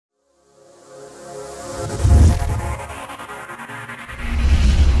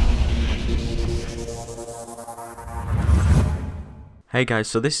Hey guys,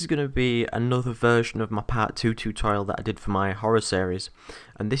 so this is going to be another version of my part 2 tutorial that I did for my horror series,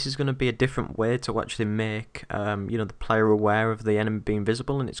 and this is going to be a different way to actually make the player aware of the enemy being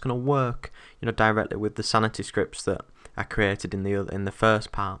visible, and it's going to work directly with the sanity scripts that I created in the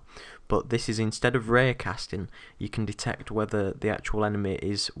first part. But this is, instead of ray casting, you can detect whether the actual enemy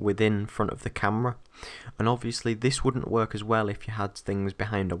is within front of the camera, and obviously this wouldn't work as well if you had things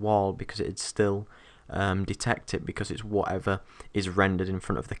behind a wall, because it'd still detect it, because it's whatever is rendered in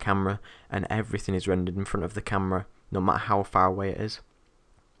front of the camera, and everything is rendered in front of the camera no matter how far away it is,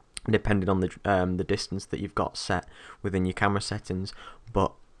 depending on the distance that you've got set within your camera settings.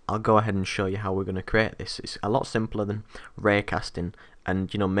 But I'll go ahead and show you how we're going to create this. It's a lot simpler than raycasting,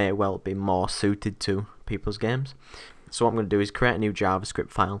 and may well be more suited to people's games. So what I'm going to do is create a new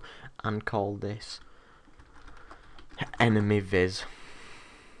JavaScript file and call this enemy viz,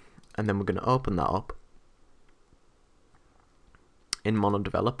 and then we're going to open that up in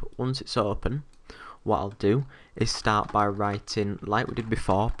MonoDevelop. Once it's open, what I'll do is start by writing, like we did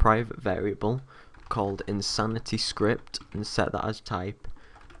before, private variable called insanity script, and set that as type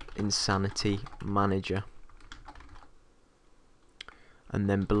insanity manager. And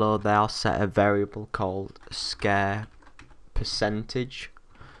then below there I'll set a variable called scare percentage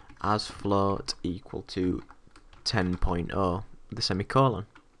as float equal to 10.0 with a semicolon.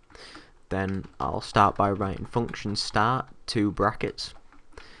 Then I'll start by writing function start, 2 brackets,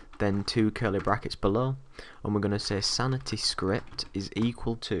 then 2 curly brackets below, and we're going to say sanity script is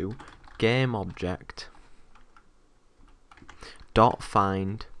equal to game object dot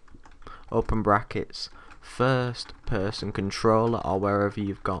find, open brackets, first person controller, or wherever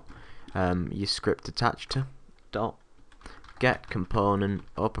you've got your script attached to, dot get component,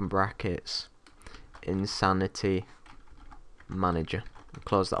 open brackets, insanity manager.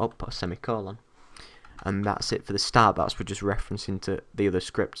 Close that up, put a semicolon, and that's it for the start. That's we're just referencing to the other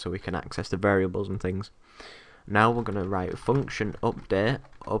script so we can access the variables and things. Now we're going to write a function update,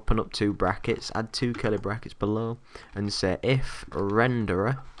 open up 2 brackets, add 2 curly brackets below, and say if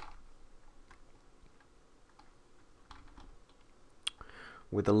renderer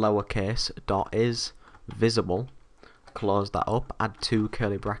with a lowercase dot is visible, close that up, add 2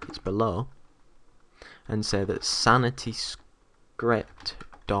 curly brackets below, and say that sanity script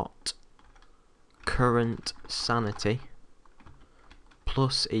dot current sanity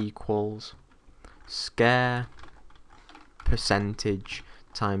plus equals scare percentage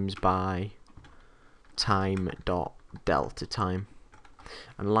times by time dot delta time.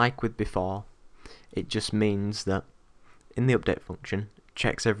 And like with before, it just means that in the update function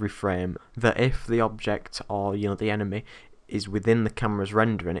checks every frame that if the object or the enemy is within the camera's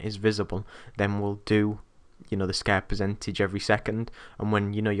render and it is visible, then we'll do the scare percentage every second, and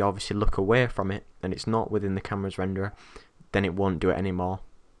when you obviously look away from it and it's not within the camera's renderer, then it won't do it anymore.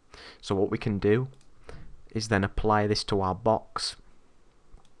 So what we can do is then apply this to our box,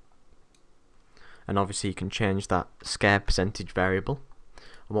 and obviously you can change that scare percentage variable,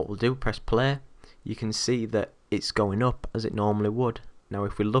 and what we'll do, press play, you can see that it's going up as it normally would. Now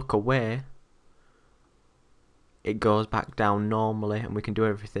if we look away, it goes back down normally, and we can do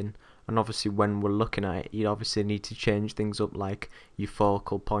everything. And obviously when we're looking at it, you obviously need to change things up, like your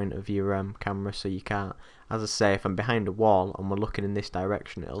focal point of your camera, so you can't, as I say, if I'm behind a wall and we're looking in this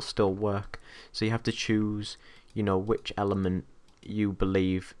direction, it'll still work. So you have to choose which element you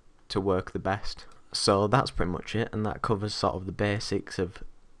believe to work the best. So that's pretty much it, and that covers sort of the basics of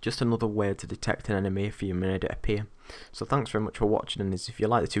just another way to detect an enemy if you made it appear. So thanks very much for watching, and if you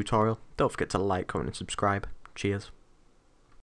like the tutorial, don't forget to like, comment and subscribe. Cheers.